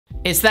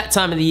It's that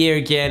time of the year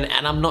again,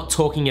 and I'm not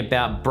talking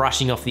about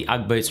brushing off the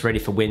Ugg boots ready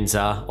for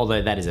Windsor, although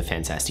that is a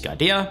fantastic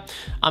idea.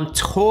 I'm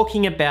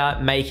talking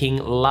about making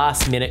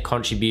last-minute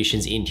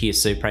contributions into your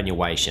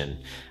superannuation,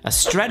 a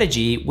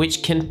strategy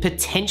which can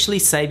potentially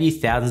save you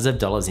thousands of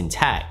dollars in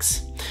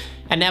tax.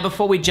 And now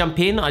before we jump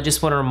in, I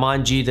just want to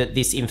remind you that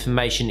this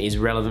information is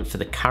relevant for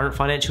the current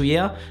financial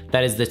year,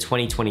 that is the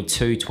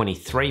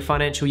 2022-23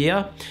 financial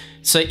year.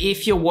 So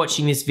if you're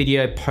watching this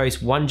video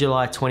post 1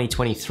 July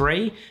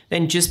 2023,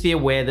 then just be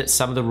aware that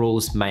some of the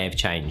rules may have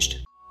changed.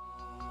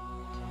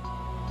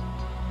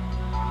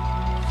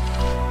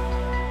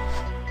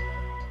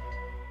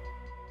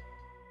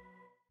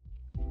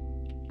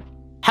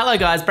 Hello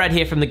guys, Brad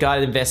here from The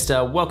Guided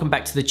Investor. Welcome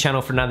back to the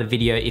channel for another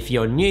video. If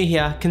you're new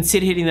here,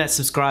 consider hitting that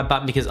subscribe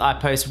button because I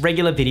post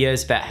regular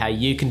videos about how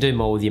you can do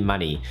more with your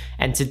money.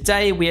 And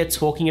today we are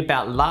talking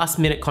about last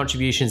minute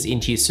contributions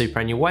into your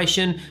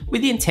superannuation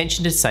with the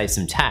intention to save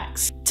some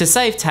tax. To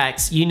save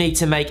tax, you need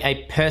to make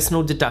a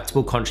personal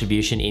deductible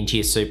contribution into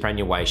your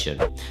superannuation.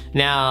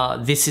 Now,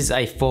 this is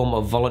a form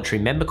of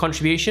voluntary member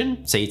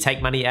contribution. So you take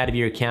money out of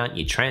your account,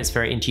 you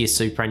transfer it into your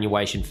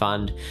superannuation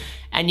fund,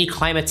 and you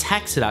claim a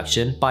tax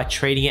deduction by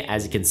treating it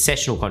as a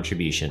concessional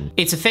contribution.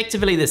 It's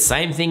effectively the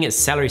same thing as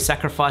salary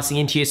sacrificing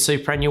into your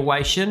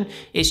superannuation.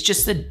 It's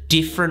just a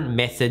different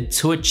method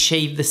to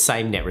achieve the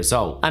same net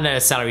result. Under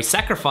a salary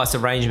sacrifice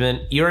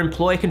arrangement, your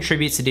employer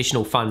contributes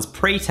additional funds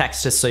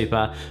pre-tax to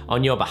super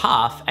on your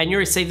behalf, and you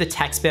receive the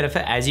tax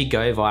benefit as you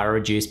go via a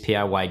reduced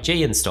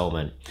PAYG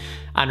installment.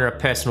 Under a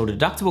personal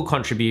deductible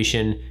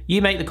contribution,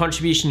 you make the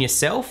contribution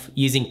yourself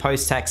using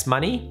post-tax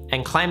money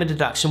and claim a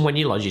deduction when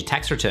you lodge your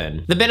tax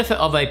return. The benefit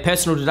of a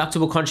personal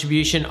deductible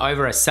contribution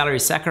over a salary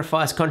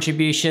sacrifice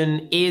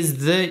contribution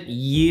is that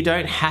you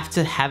don't have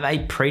to have a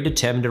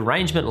predetermined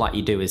arrangement like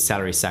you do with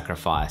salary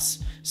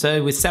sacrifice.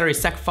 So with salary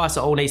sacrifice, it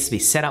all needs to be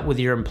set up with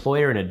your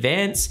employer in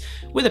advance.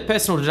 With a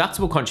personal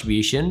deductible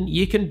contribution,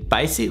 you can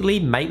basically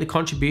make the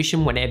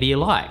contribution whenever you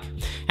like.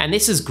 And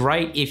this is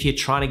great if you're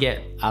trying to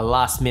get a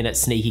last minute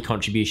sneaky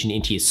contribution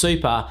into your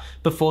super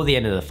before the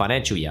end of the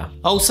financial year.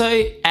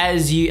 Also,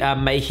 as you are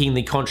making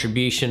the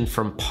contribution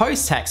from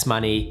post-tax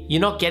money,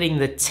 you're not getting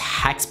the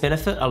tax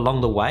benefit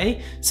along the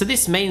way. So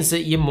this means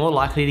that you're more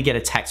likely to get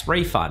a tax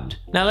refund.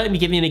 Now, let me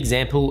give you an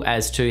example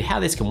as to how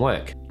this can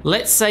work.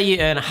 Let's say you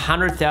earn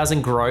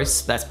 $100,000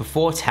 gross, that's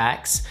before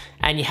tax,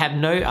 and you have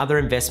no other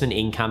investment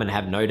income and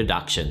have no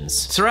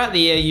deductions. Throughout the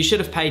year, you should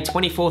have paid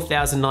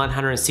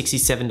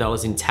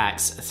 $24,967 in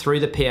tax through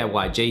the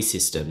PAYG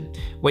system.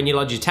 When you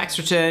lodge your tax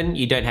return,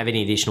 you don't have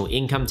any additional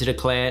income to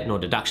declare nor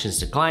deductions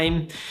to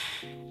claim.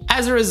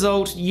 As a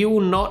result, you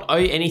will not owe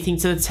anything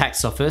to the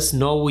tax office,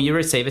 nor will you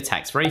receive a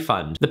tax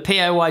refund. The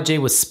PAYG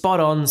was spot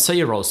on, so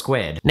you're all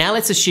squared. Now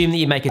let's assume that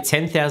you make a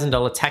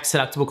 $10,000 tax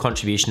deductible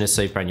contribution to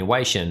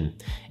superannuation.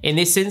 In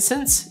this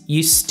instance,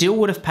 you still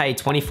would have paid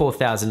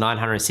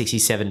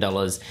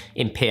 $24,967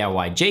 in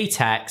PAYG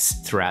tax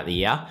throughout the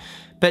year,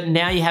 but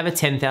now you have a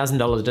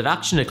 $10,000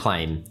 deduction to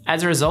claim.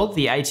 As a result,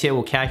 the ATO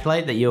will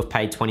calculate that you have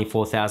paid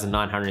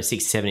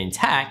 $24,967 in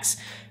tax,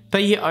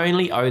 but you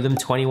only owe them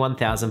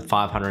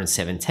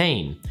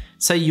 $21,517.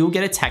 So you'll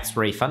get a tax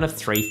refund of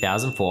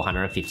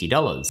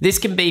 $3,450. This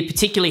can be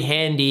particularly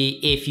handy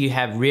if you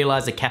have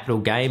realized a capital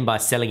gain by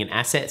selling an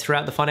asset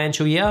throughout the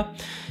financial year.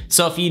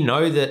 So if you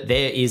know that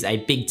there is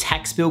a big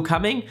tax bill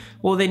coming,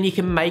 well then you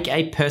can make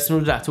a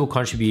personal deductible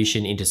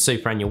contribution into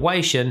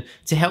superannuation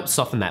to help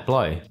soften that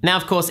blow. Now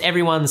of course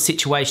everyone's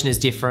situation is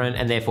different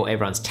and therefore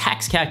everyone's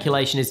tax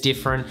calculation is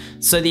different,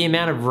 so the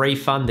amount of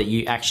refund that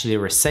you actually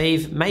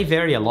receive may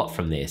vary a lot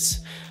from this.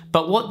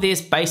 But what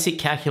this basic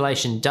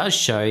calculation does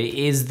show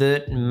is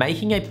that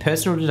making a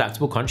personal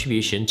deductible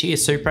contribution to your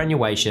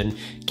superannuation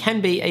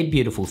can be a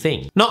beautiful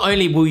thing. Not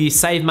only will you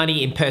save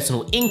money in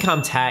personal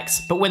income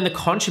tax, but when the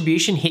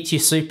contribution hits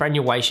your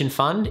superannuation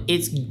fund,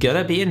 it's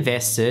gonna be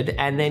invested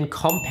and then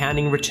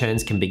compounding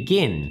returns can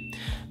begin.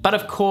 But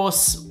of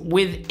course,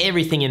 with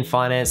everything in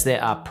finance,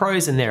 there are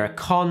pros and there are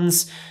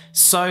cons.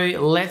 So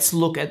let's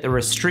look at the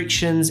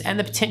restrictions and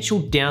the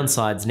potential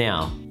downsides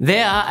now.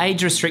 There are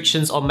age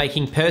restrictions on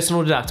making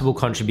personal deductible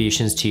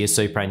contributions to your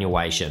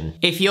superannuation.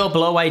 If you're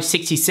below age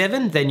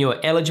 67, then you're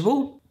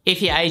eligible.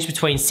 If you're aged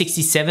between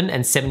 67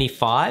 and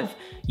 75,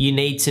 you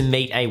need to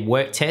meet a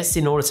work test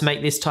in order to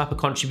make this type of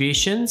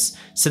contributions.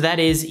 So that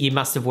is, you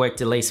must have worked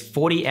at least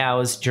 40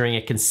 hours during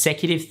a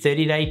consecutive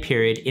 30-day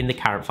period in the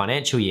current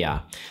financial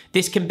year.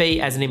 This can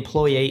be as an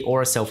employee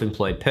or a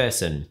self-employed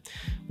person.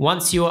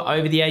 Once you are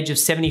over the age of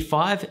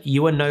 75,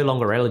 you are no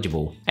longer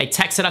eligible. A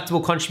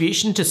tax-deductible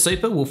contribution to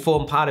super will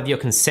form part of your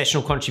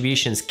concessional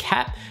contributions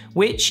cap,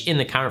 which in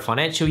the current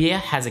financial year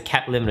has a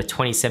cap limit of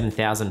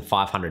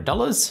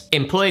 $27,500.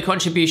 Employer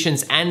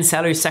contributions and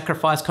salary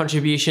sacrifice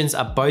contributions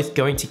are both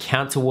going to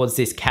count towards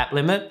this cap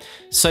limit.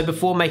 So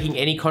before making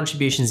any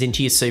contributions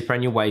into your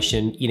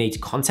superannuation, you need to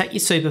contact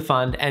your super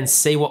fund and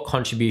see what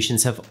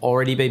contributions have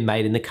already been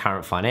made in the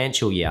current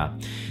financial year.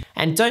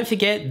 And don't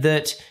forget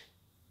that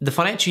The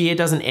financial year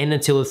doesn't end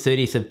until the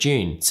 30th of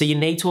June, so you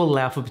need to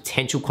allow for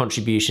potential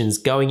contributions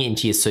going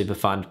into your super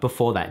fund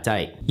before that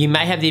date. You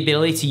may have the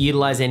ability to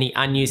utilize any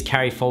unused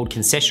carry forward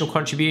concessional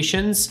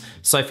contributions.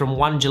 So from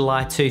 1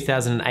 July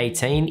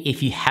 2018,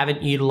 if you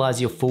haven't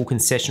utilized your full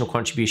concessional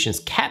contributions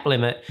cap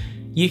limit,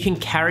 you can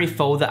carry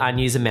forward the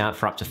unused amount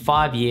for up to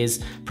 5 years,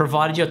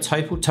 provided your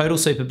total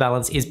super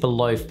balance is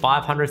below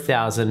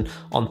 $500,000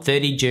 on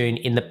 30 June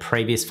in the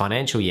previous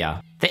financial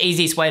year. The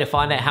easiest way to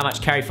find out how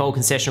much carry forward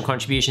concessional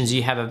contributions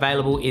you have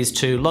available is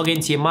to log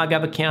into your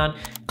MyGov account,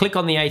 click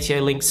on the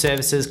ATO link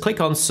services, click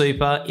on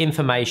super,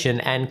 information,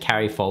 and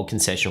carry forward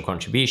concessional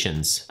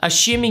contributions.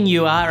 Assuming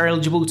you are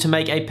eligible to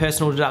make a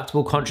personal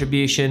deductible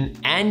contribution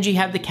and you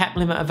have the cap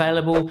limit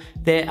available,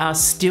 there are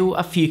still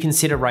a few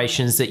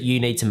considerations that you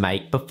need to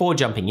make before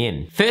jumping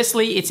in.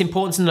 Firstly, it's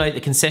important to note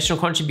that concessional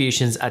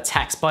contributions are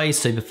taxed by your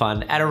super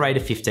fund at a rate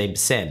of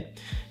 15%.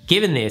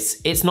 Given this,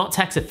 it's not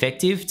tax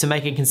effective to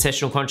make a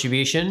concessional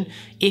contribution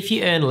if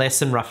you earn less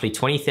than roughly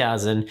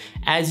 $20,000,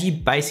 as you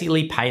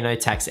basically pay no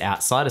tax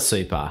outside of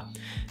super.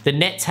 The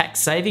net tax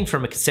saving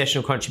from a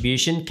concessional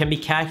contribution can be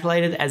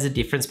calculated as a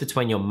difference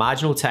between your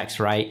marginal tax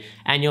rate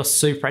and your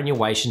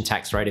superannuation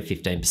tax rate of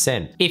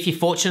 15%. If you're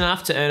fortunate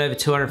enough to earn over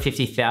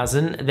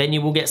 $250,000, then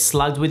you will get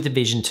slugged with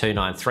Division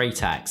 293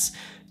 tax.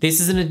 This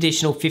is an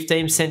additional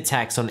 15%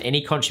 tax on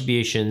any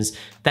contributions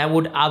that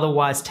would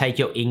otherwise take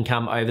your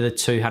income over the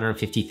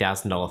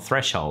 $250,000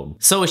 threshold.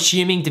 So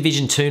assuming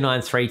Division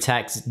 293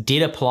 tax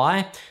did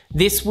apply,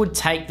 this would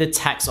take the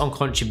tax on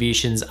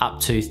contributions up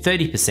to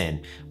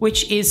 30%,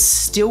 which is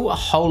still a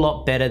whole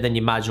lot better than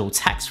your marginal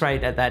tax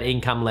rate at that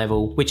income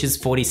level, which is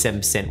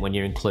 47% when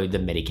you include the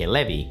Medicare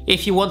levy.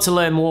 If you want to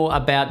learn more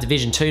about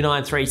Division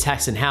 293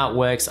 tax and how it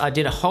works, I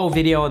did a whole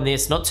video on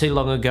this not too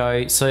long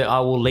ago, so I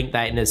will link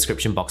that in the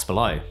description box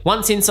below.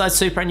 Once inside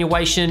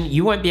superannuation,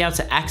 you won't be able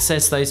to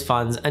access those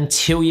funds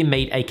until you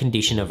meet a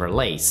condition of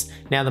release.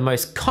 Now, the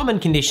most common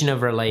condition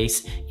of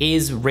release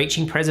is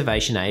reaching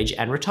preservation age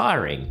and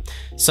retiring.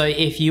 So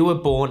if you were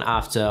born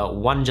after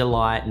 1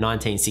 July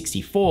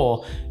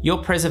 1964,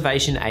 your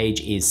preservation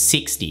age is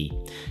 60.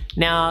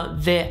 Now,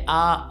 there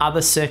are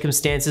other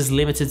circumstances,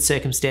 limited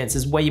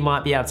circumstances, where you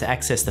might be able to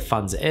access the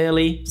funds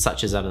early,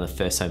 such as under the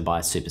First Home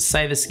Buyer Super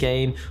Saver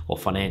Scheme, or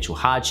financial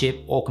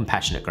hardship, or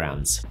compassionate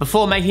grounds.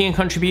 Before making a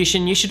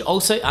contribution, you should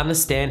also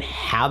understand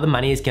how the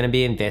money is going to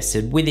be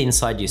invested with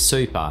inside your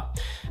super.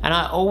 And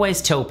I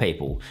always tell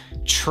people,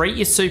 treat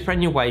your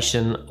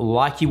superannuation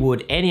like you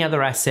would any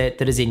other asset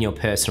that is in your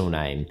personal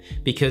name,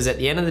 because at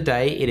the end of the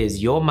day, it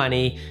is your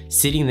money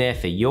sitting there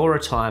for your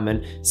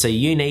retirement, so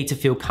you need to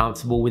feel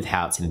comfortable with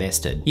how it's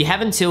invested. You have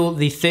until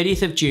the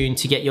 30th of June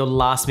to get your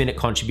last minute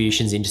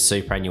contributions into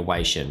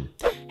superannuation.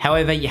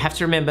 However, you have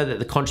to remember that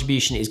the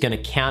contribution is going to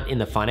count in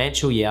the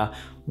financial year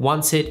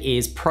once it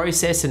is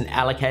processed and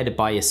allocated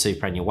by your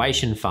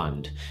superannuation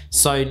fund,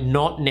 so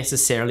not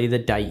necessarily the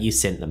date you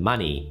sent the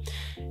money.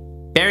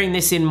 Bearing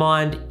this in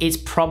mind, it's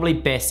probably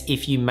best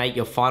if you make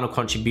your final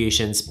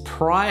contributions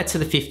prior to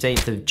the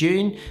 15th of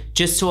June,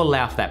 just to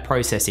allow for that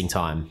processing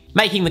time.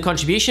 Making the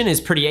contribution is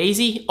pretty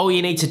easy. All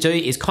you need to do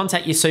is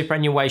contact your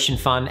superannuation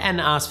fund and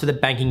ask for the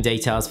banking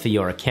details for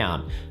your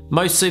account.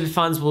 Most super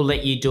funds will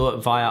let you do it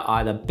via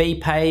either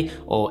BPay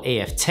or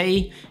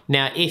EFT.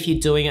 Now, if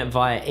you're doing it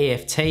via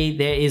EFT,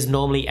 there is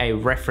normally a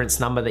reference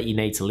number that you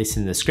need to list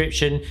in the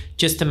description,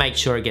 just to make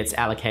sure it gets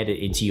allocated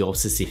into your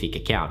specific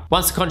account.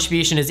 Once the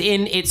contribution is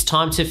in, it's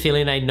time to fill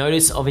in a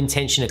notice of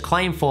intention to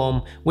claim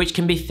form, which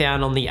can be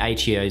found on the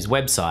ATO's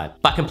website.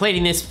 By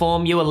completing this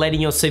form, you are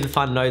letting your super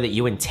fund know that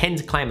you intend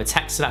to claim a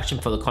tax deduction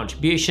for the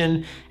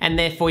contribution, and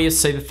therefore your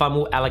super fund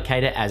will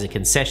allocate it as a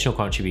concessional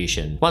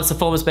contribution. Once the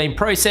form has been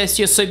processed,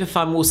 your super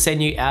fund will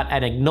send you out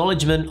an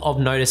acknowledgement of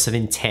notice of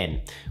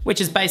intent, which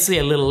is basically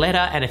a little letter,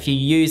 and if you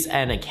use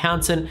an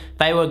accountant,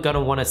 they were going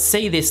to want to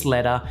see this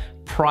letter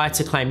prior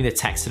to claiming the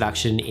tax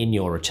deduction in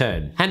your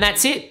return. And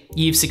that's it.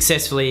 You've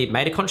successfully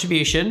made a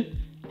contribution,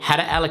 had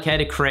it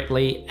allocated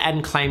correctly,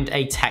 and claimed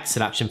a tax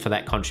deduction for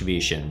that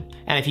contribution.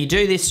 And if you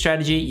do this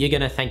strategy, you're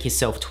going to thank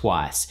yourself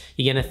twice.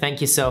 You're going to thank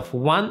yourself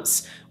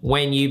once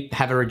when you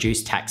have a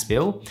reduced tax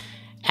bill,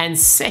 and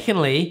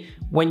secondly,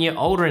 when you're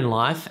older in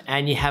life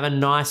and you have a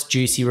nice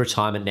juicy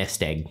retirement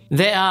nest egg.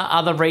 There are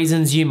other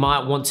reasons you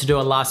might want to do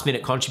a last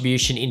minute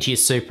contribution into your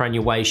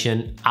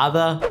superannuation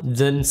other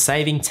than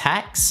saving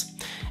tax.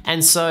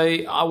 And so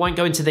I won't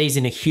go into these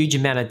in a huge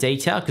amount of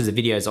detail because the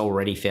video is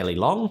already fairly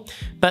long,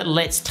 but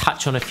let's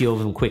touch on a few of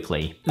them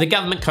quickly. The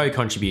government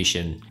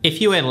co-contribution.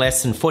 If you earn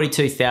less than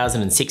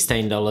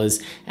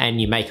 $42,016 and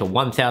you make a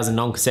 $1,000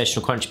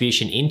 non-concessional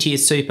contribution into your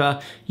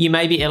super, you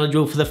may be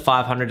eligible for the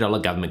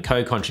 $500 government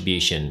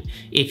co-contribution.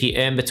 If you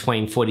earn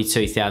between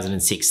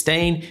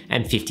 $42,016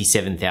 and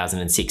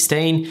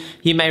 $57,016,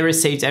 you may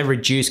receive a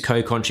reduced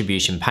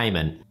co-contribution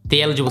payment.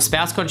 The eligible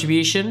spouse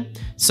contribution.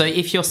 So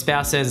if your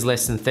spouse earns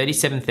less than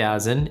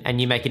 $37,000 and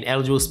you make an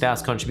eligible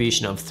spouse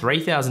contribution of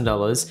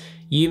 $3,000,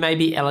 you may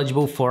be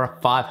eligible for a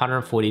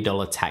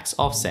 $540 tax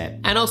offset.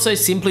 And also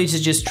simply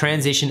to just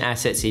transition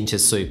assets into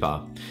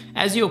super.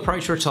 As you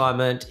approach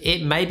retirement,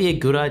 it may be a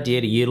good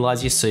idea to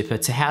utilize your super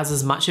to house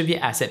as much of your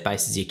asset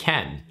base as you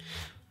can.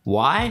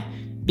 Why?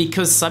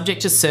 Because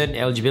subject to certain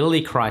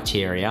eligibility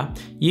criteria,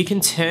 you can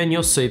turn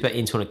your super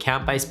into an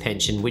account-based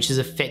pension, which is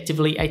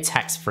effectively a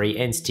tax-free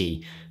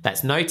entity.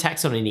 That's no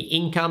tax on any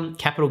income,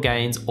 capital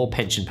gains, or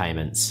pension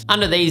payments.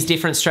 Under these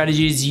different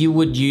strategies, you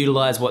would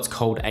utilize what's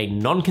called a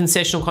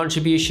non-concessional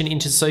contribution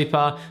into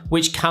super,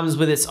 which comes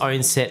with its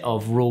own set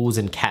of rules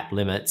and cap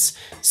limits.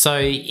 So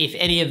if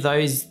any of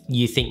those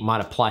you think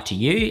might apply to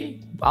you,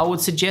 I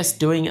would suggest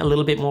doing a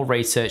little bit more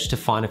research to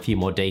find a few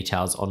more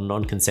details on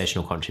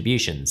non-concessional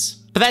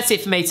contributions. But that's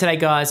it for me today,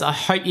 guys. I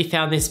hope you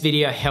found this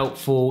video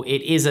helpful.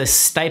 It is a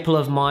staple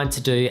of mine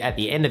to do at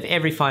the end of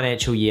every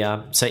financial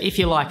year. So if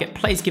you like it,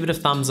 please give it a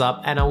thumbs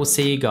up and I will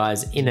see you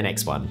guys in the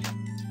next one.